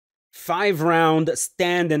5-round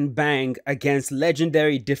stand and bang against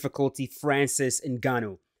legendary difficulty Francis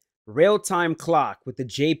Ngannou. Real-time clock with the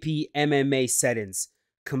JP MMA settings.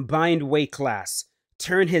 Combined weight class.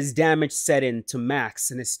 Turn his damage setting to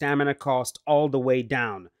max and his stamina cost all the way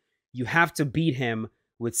down. You have to beat him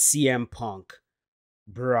with CM Punk.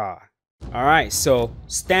 Bruh. Alright, so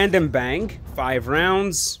stand and bang, 5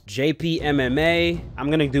 rounds, JP MMA.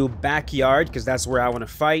 I'm gonna do backyard because that's where I want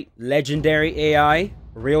to fight. Legendary AI,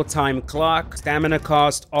 real-time clock, stamina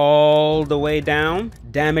cost all the way down,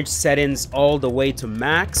 damage settings all the way to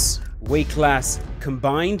max, weight class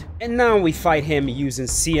combined, and now we fight him using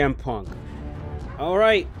CM Punk.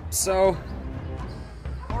 Alright, so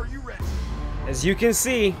Are you ready? as you can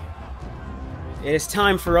see, it is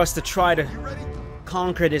time for us to try to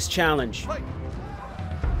conquer this challenge. Fight.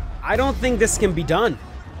 I don't think this can be done.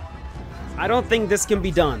 I don't think this can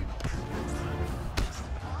be done.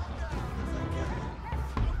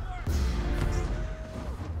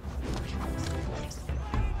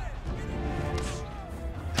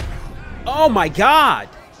 Oh my God!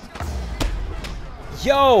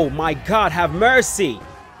 Yo, my God, have mercy!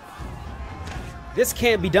 This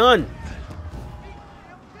can't be done.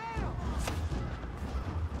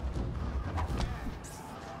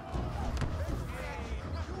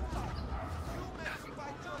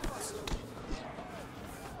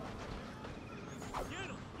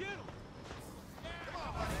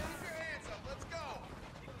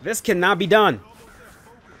 This cannot be done.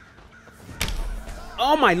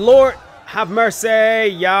 Oh my Lord, have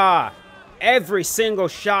mercy, yeah. Every single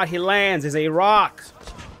shot he lands is a rock.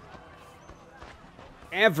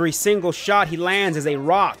 Every single shot he lands is a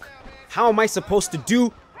rock. How am I supposed to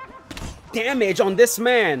do damage on this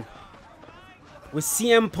man with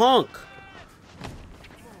CM Punk?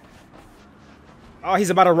 Oh, he's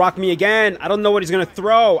about to rock me again. I don't know what he's gonna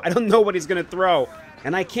throw. I don't know what he's gonna throw.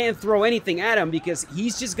 And I can't throw anything at him because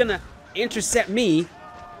he's just gonna intercept me.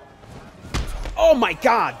 Oh my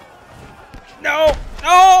God! No!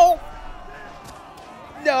 No!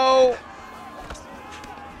 No!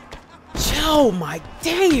 Oh my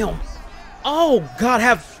damn! Oh God,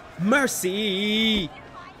 have mercy!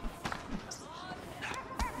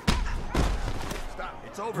 Stop.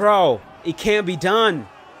 It's over. Bro, it can't be done.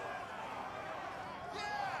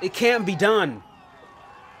 It can't be done.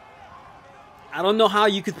 I don't know how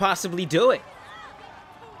you could possibly do it.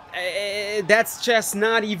 That's just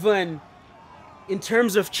not even in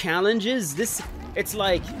terms of challenges. It's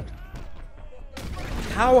like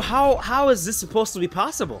how is this supposed to be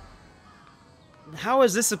possible? How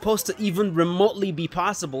is this supposed to even remotely be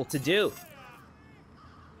possible to do?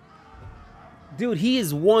 Dude, he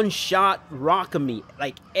is one shot rocking me.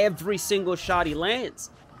 Like every single shot he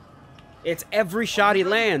lands. It's every shot he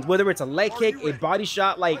lands, whether it's a leg kick, a body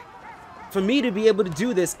shot. Like, for me to be able to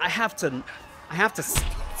do this, I have to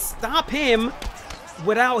stop him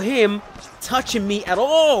without him touching me at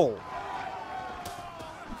all.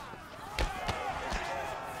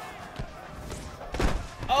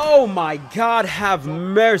 Oh my God, have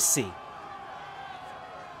mercy.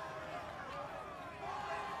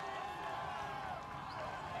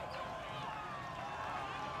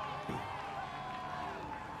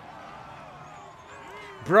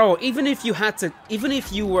 Bro, even if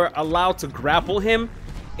you were allowed to grapple him,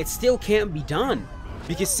 it still can't be done.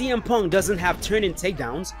 Because CM Punk doesn't have turn-in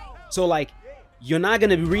takedowns. So, like, you're not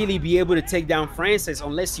going to really be able to take down Francis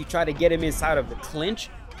unless you try to get him inside of the clinch.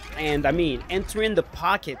 And, I mean, entering the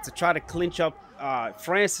pocket to try to clinch up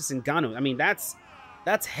Francis Ngannou. I mean, that's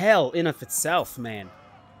hell in of itself, man.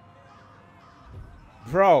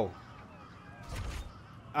 Bro.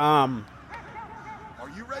 Are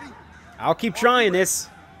you ready? I'll keep trying this.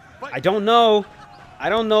 I don't know. I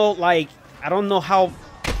don't know, like, I don't know how.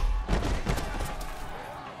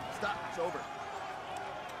 Stop. It's over.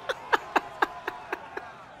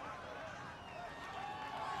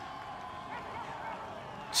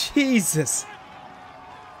 Jesus.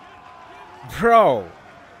 Bro.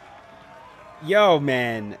 Yo,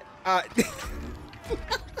 man.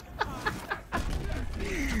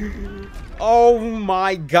 Oh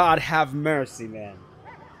my God, have mercy, man.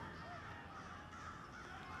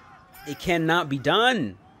 It cannot be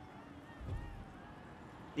done.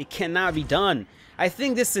 It cannot be done. I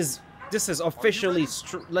think this is officially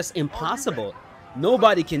less impossible.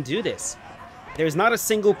 Nobody can do this. There's not a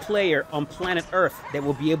single player on planet Earth that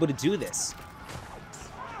will be able to do this.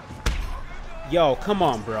 Yo, come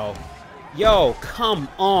on, bro. Yo, come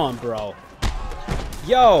on, bro.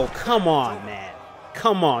 Yo, come on, man.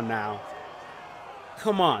 Come on now.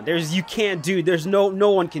 Come on. There's no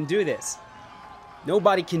one can do this.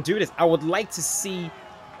 Nobody can do this. I would like to see,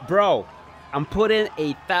 bro, I'm putting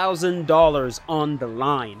 $1,000 on the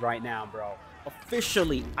line right now, bro.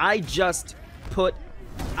 Officially, I just put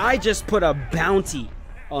a bounty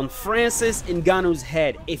on Francis Ngannou's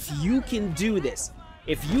head. If you can do this,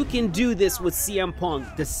 if you can do this with CM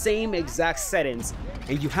Punk, the same exact settings,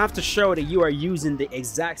 and you have to show that you are using the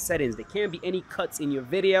exact settings. There can't be any cuts in your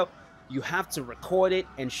video. You have to record it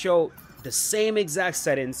and show the same exact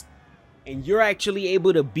settings, and you're actually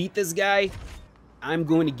able to beat this guy. I'm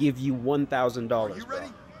going to give you $1,000. Are you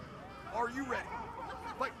ready? Are you ready?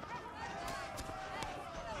 Fight.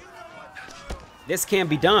 This can't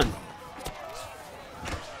be done.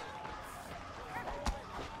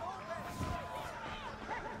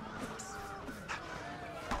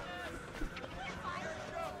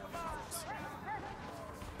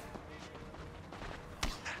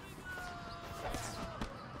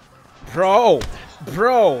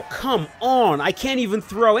 Bro, come on. I can't even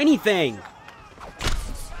throw anything.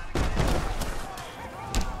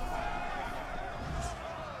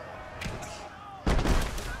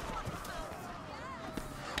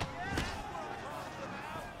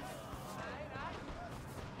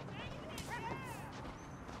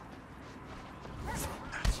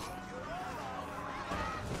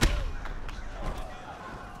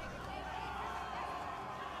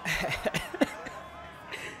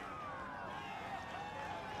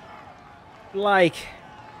 Like,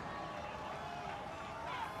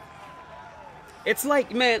 it's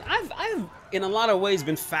like, man, I've in a lot of ways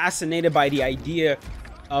been fascinated by the idea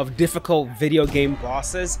of difficult video game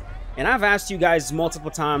bosses, and I've asked you guys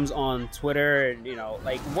multiple times on Twitter, you know,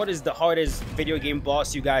 like, what is the hardest video game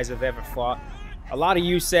boss you guys have ever fought? A lot of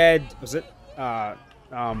you said, was it a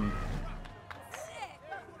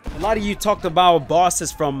lot of you talked about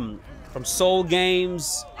bosses from Soul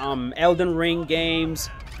games, Elden Ring games.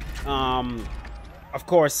 Of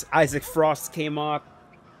course, Isaac Frost came up.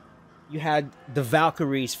 You had the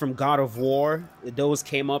Valkyries from God of War. Those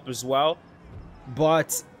came up as well.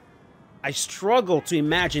 But I struggle to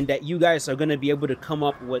imagine that you guys are going to be able to come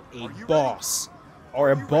up with a boss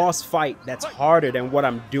or a boss fight that's harder than what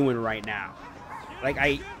I'm doing right now. Like,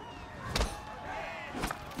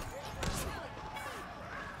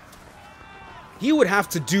 he would have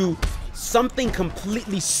to do something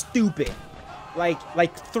completely stupid.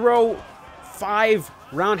 Like throw 5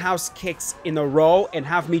 roundhouse kicks in a row and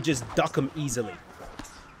have me just duck them easily.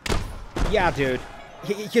 Yeah, dude.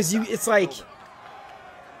 Because it's like,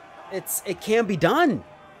 it can't be done.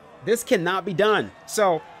 This cannot be done.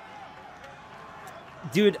 So,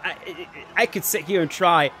 dude, I could sit here and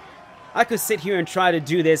try. I could sit here and try to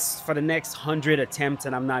do this for the next 100 attempts,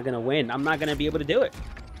 and I'm not gonna win. I'm not gonna be able to do it.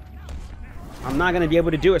 I'm not gonna be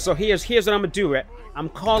able to do it. So here's what I'm gonna do, right? I'm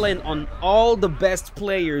calling on all the best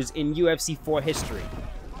players in UFC 4 history.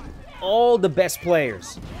 All the best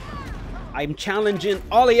players. I'm challenging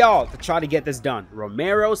all of y'all to try to get this done.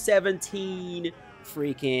 Romero 17,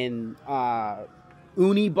 freaking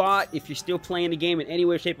Unibot, if you're still playing the game in any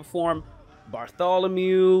way, shape, or form.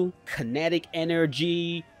 Bartholomew, Kinetic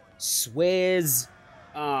Energy, Swizz,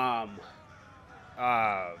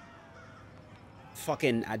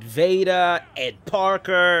 fucking Advaita, Ed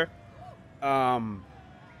Parker,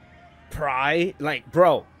 Pry. Like,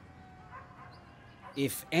 bro,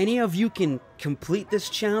 if any of you can complete this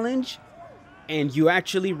challenge and you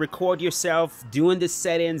actually record yourself doing the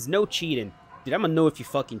settings, no cheating. Dude, I'm gonna know if you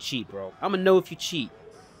fucking cheat, bro. I'm gonna know if you cheat.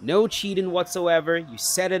 No cheating whatsoever. You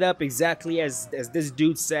set it up exactly as this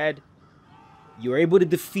dude said. You're able to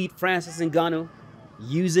defeat Francis Ngannou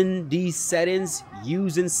using these settings,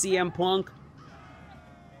 using CM Punk.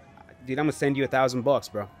 Dude, I'm gonna send you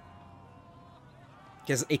 $1,000, bro.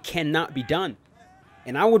 Because it cannot be done.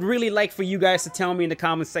 And I would really like for you guys to tell me in the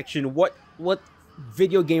comment section what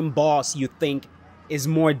video game boss you think is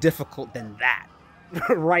more difficult than that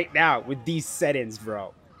right now with these settings,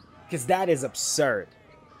 bro. Because that is absurd.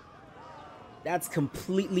 That's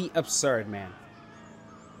completely absurd, man.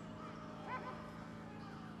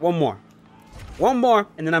 One more,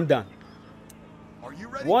 and then I'm done. Are you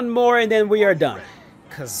ready? One more, and then we are done.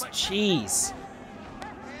 Because, jeez.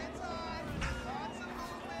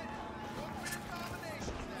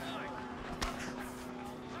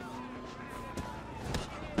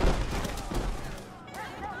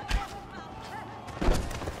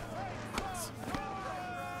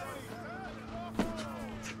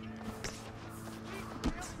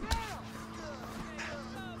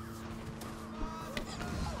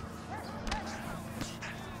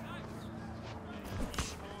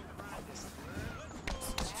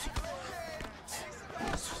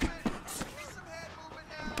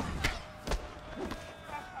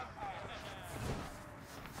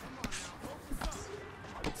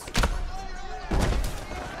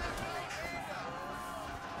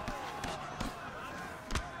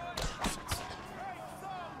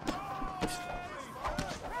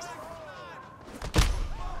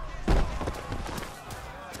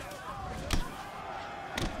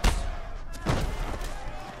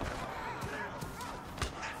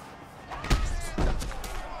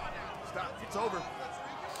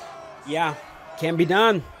 Yeah, can't be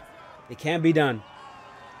done. It can't be done.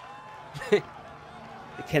 It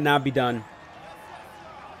cannot be done.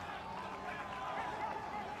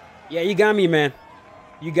 Yeah, you got me, man.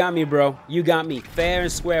 You got me, bro. You got me fair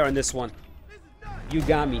and square on this one. You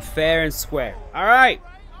got me fair and square. All right.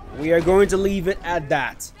 We are going to leave it at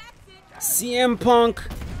that. CM Punk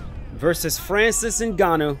versus Francis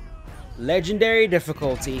Ngannou. Legendary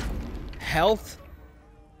difficulty. Health.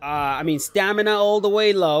 Stamina all the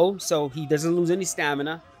way low, so he doesn't lose any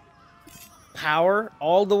stamina. Power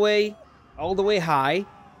all the way high.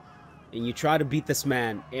 And you try to beat this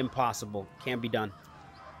man. Impossible. Can't be done.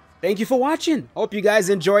 Thank you for watching. Hope you guys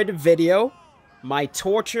enjoyed the video. My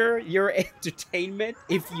torture, your entertainment.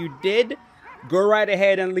 If you did, go right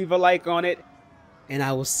ahead and leave a like on it. And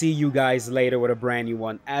I will see you guys later with a brand new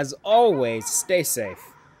one. As always, stay safe.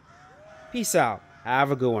 Peace out. Have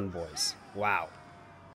a good one, boys. Wow.